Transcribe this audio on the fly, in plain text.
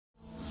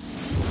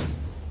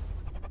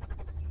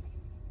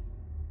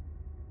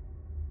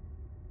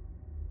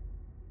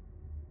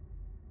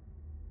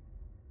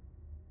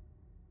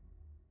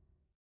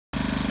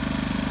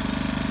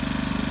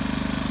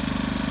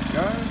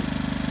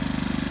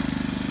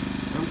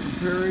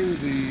comparing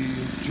the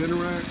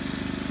Generac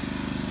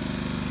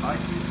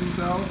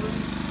IQ2000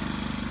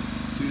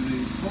 to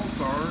the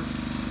Pulsar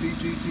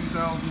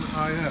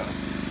PG2000iS.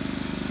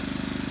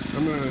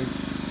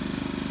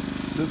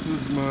 This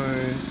is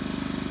my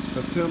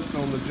attempt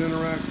on the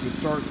Generac to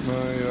start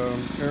my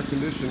air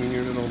conditioning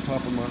unit on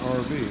top of my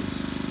RV.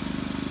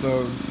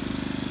 So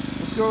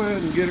let's go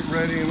ahead and get it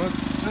ready, and let's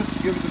just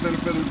give it the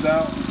benefit of the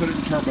doubt and put it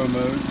in turbo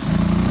mode.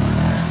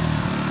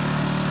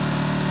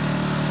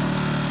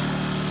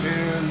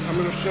 And I'm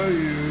going to show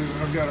you,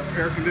 I've got an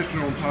air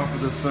conditioner on top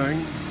of this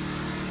thing.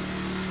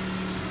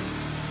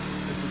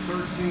 It's a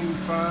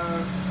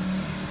 13.5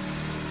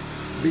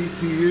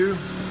 BTU.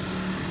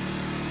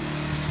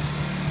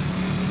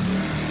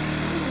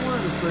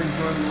 This thing's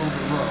running a little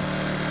bit rough,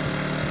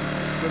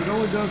 but it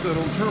only does that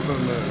on turbo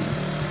mode.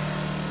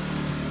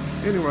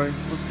 Anyway,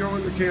 let's go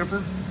in the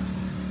camper.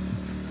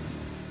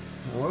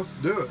 Well, let's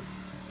do it.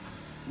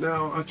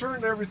 Now, I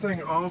turned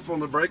everything off on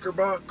the breaker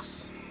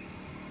box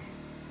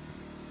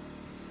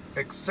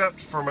except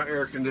for my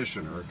air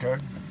conditioner, okay?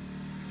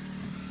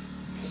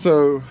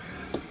 So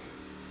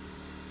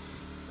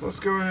let's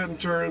go ahead and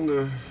turn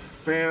the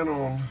fan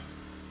on.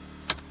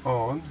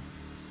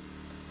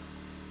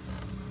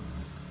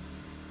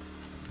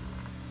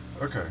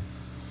 Okay,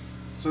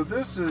 so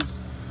this is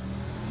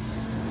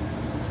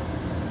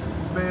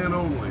fan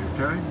only,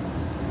 okay?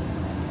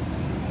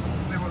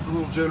 Let's see what the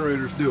little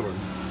generator's doing.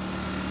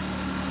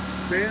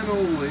 Fan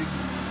only,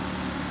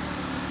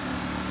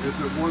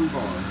 it's at 1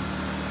 bar.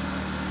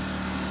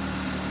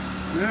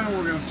 Now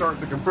we're going to start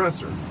the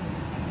compressor.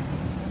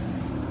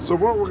 So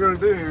what we're going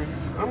to do,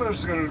 I'm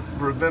just going to,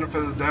 for the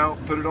benefit of the doubt,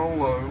 put it on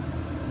low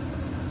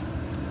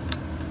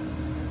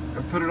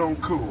and put it on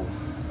cool.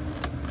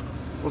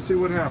 We'll see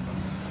what happens.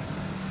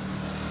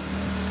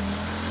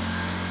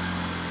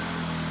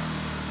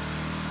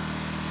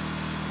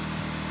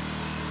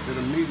 It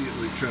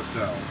immediately tripped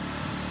out.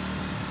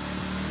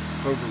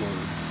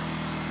 Overload.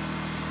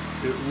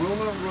 It will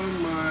not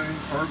run my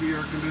RV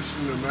air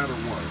conditioner no matter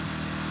what.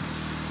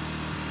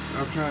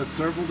 I've tried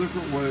several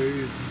different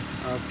ways.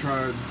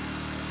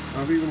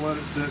 I've even let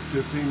it sit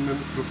 15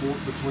 minutes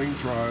between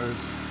tries.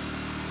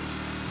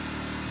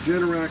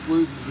 Generac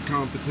loses the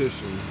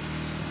competition.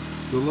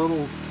 The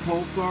little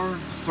Pulsar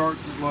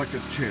starts it like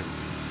a champ.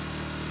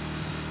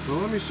 So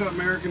let me shut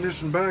my air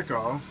conditioner back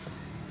off.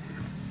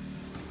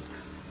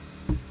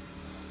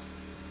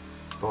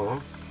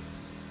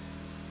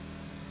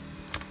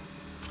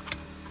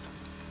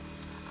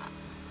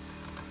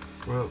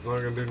 Well, it's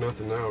not going to do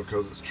nothing now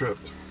because it's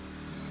tripped.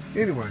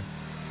 Anyway,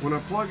 when I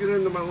plug it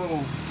into my little,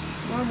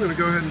 well, I'm going to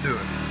go ahead and do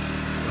it.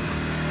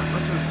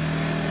 Let's just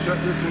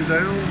shut this one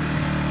down.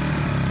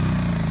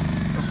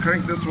 Let's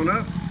crank this one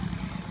up.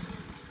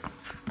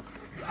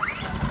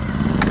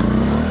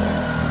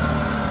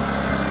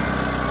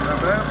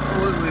 I've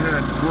absolutely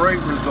had great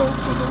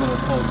results with the little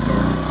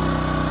Pulsar.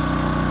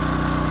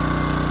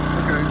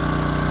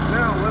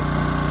 Now let's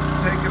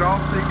take it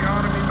off the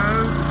economy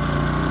mode.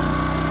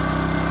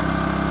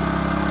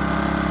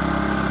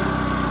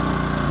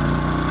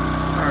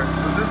 Alright,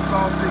 so this is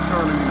off the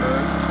economy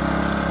mode.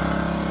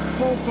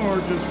 Pulsar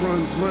just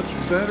runs much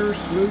better,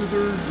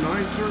 smoother,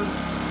 nicer.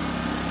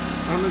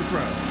 I'm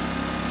impressed.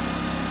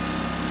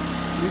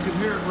 You can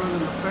hear it running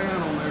the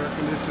fan on the air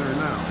conditioner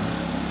now.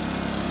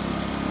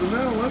 So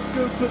now let's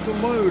go put the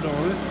load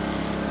on it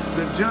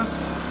that just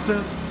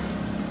sent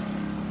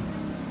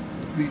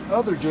the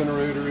other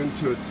generator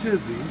into a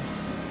tizzy.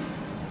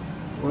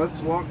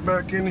 Let's walk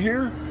back in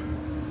here.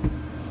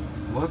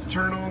 Let's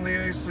turn on the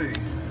AC.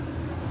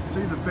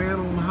 See the fan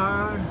on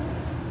high,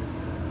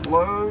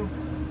 low.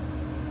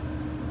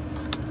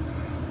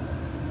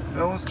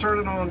 Now let's turn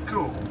it on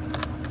cool.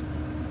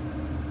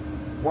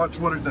 Watch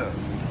what it does.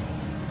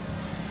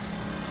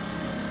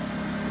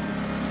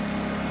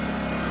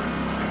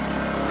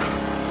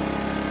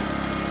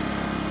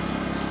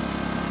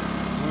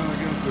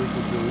 There's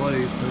a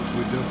delay since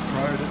we just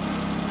tried it.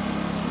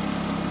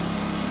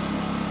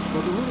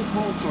 But the little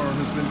Pulsar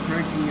has been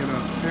cranking it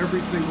up every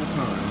single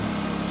time.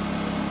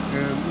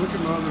 And look at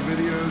my other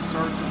videos,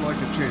 starts it like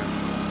a champ.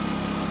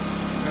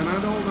 And I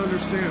don't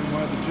understand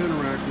why the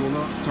Generac will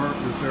not start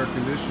this air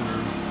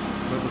conditioner,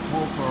 but the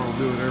Pulsar will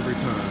do it every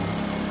time.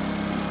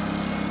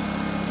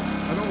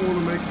 I don't want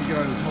to make you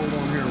guys hold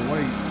on here and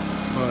wait,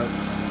 but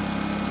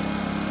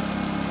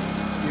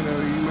you know,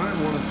 you might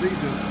want to see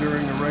this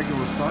during a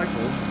regular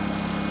cycle.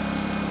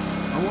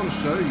 I want to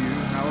show you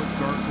how it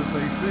starts this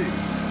AC,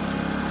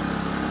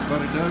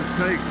 but it does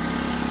take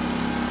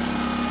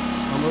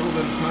a little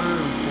bit of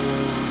time for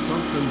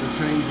something to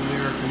change in the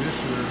air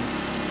conditioner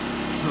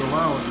to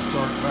allow it to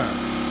start back.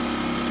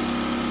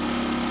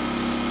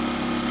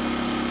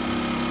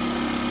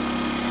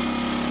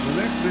 The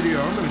next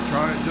video I'm going to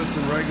try it just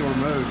in regular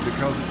mode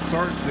because it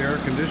starts the air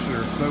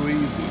conditioner so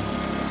easy.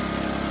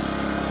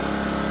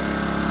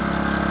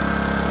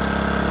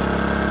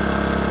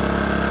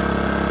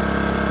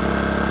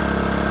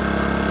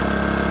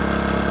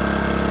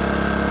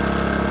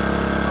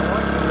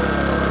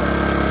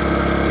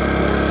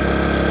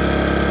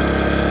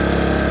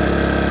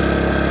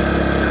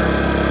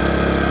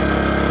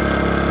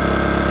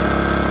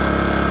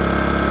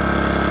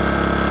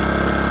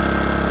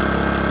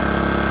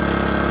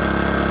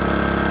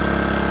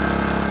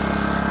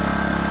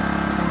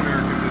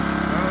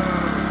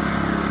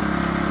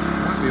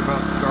 be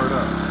about to start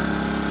up.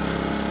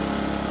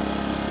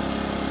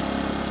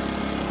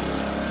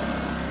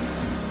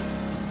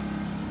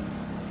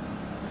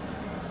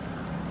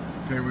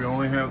 Okay, we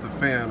only have the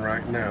fan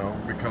right now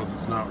because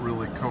it's not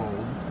really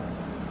cold.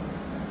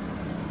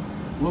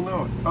 We'll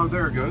know it. Oh,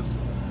 there it goes.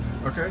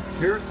 Okay,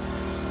 here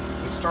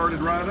it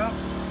started right up.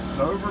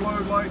 The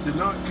overload light did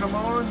not come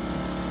on.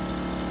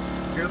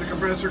 Hear the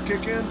compressor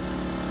kick in.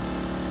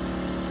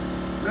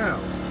 Now,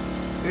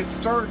 it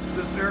starts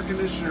this air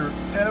conditioner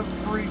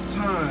every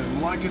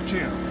time like a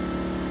champ.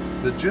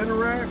 The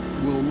Generac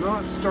will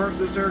not start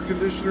this air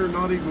conditioner,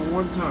 not even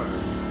one time.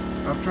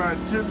 I've tried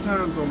 10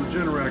 times on the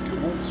Generac, it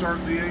won't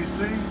start the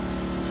AC,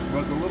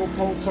 but the little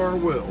Pulsar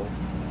will.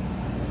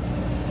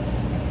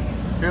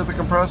 Hear the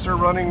compressor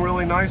running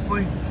really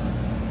nicely.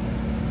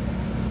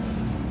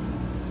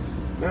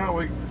 Now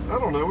I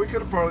don't know, we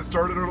could have probably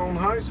started it on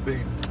high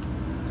speed.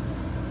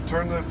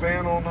 Turn the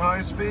fan on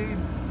high speed,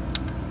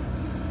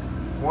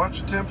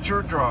 watch the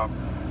temperature drop.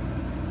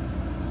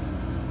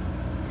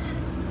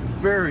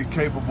 Very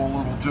capable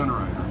little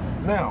generator.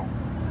 Now,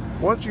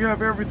 once you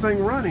have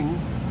everything running,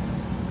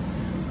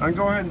 I can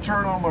go ahead and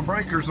turn all my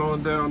breakers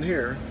on down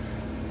here.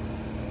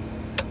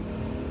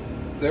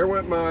 There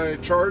went my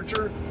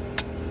charger.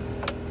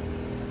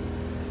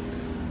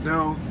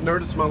 Now,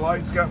 notice my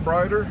lights got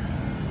brighter.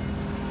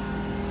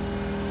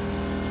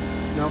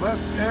 Now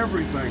that's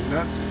everything.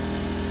 That's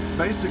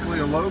basically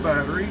a low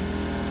battery.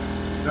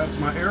 That's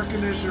my air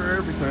conditioner,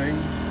 everything.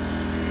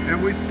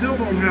 And we still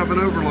don't have an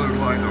overload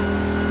light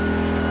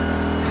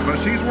on. But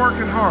she's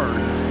working hard.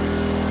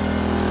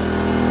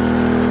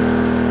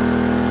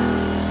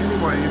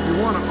 Anyway, if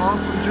you want an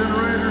awesome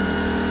generator,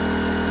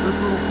 this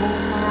little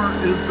Pulsar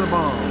is the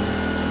bomb.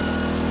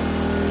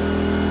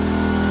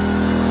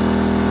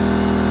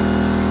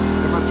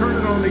 If I turn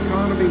it on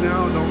economy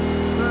now, it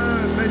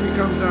maybe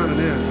comes down an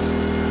inch.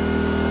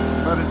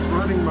 But it's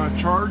running my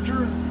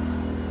charger.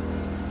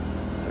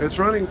 It's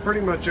running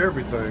pretty much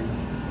everything.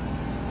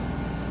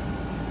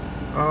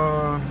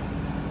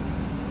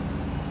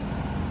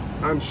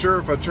 I'm sure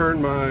if I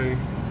turn my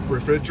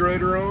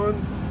refrigerator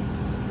on,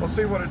 we'll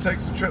see what it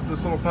takes to trip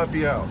this little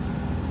puppy out.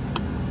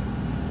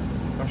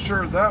 I'm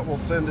sure that will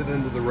send it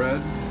into the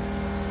red.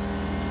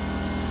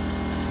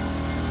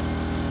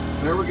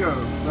 There we go.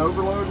 The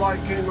overload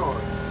light came on.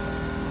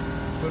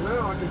 So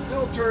now I can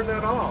still turn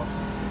that off.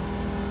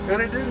 And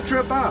it didn't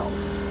trip out.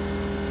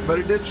 But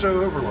it did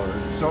show overload.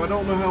 So I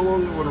don't know how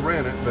long it would have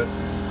ran it. But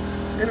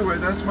anyway,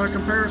 that's my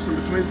comparison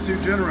between the two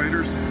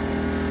generators.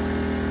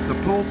 The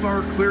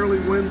Pulsar clearly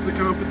wins the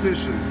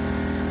competition.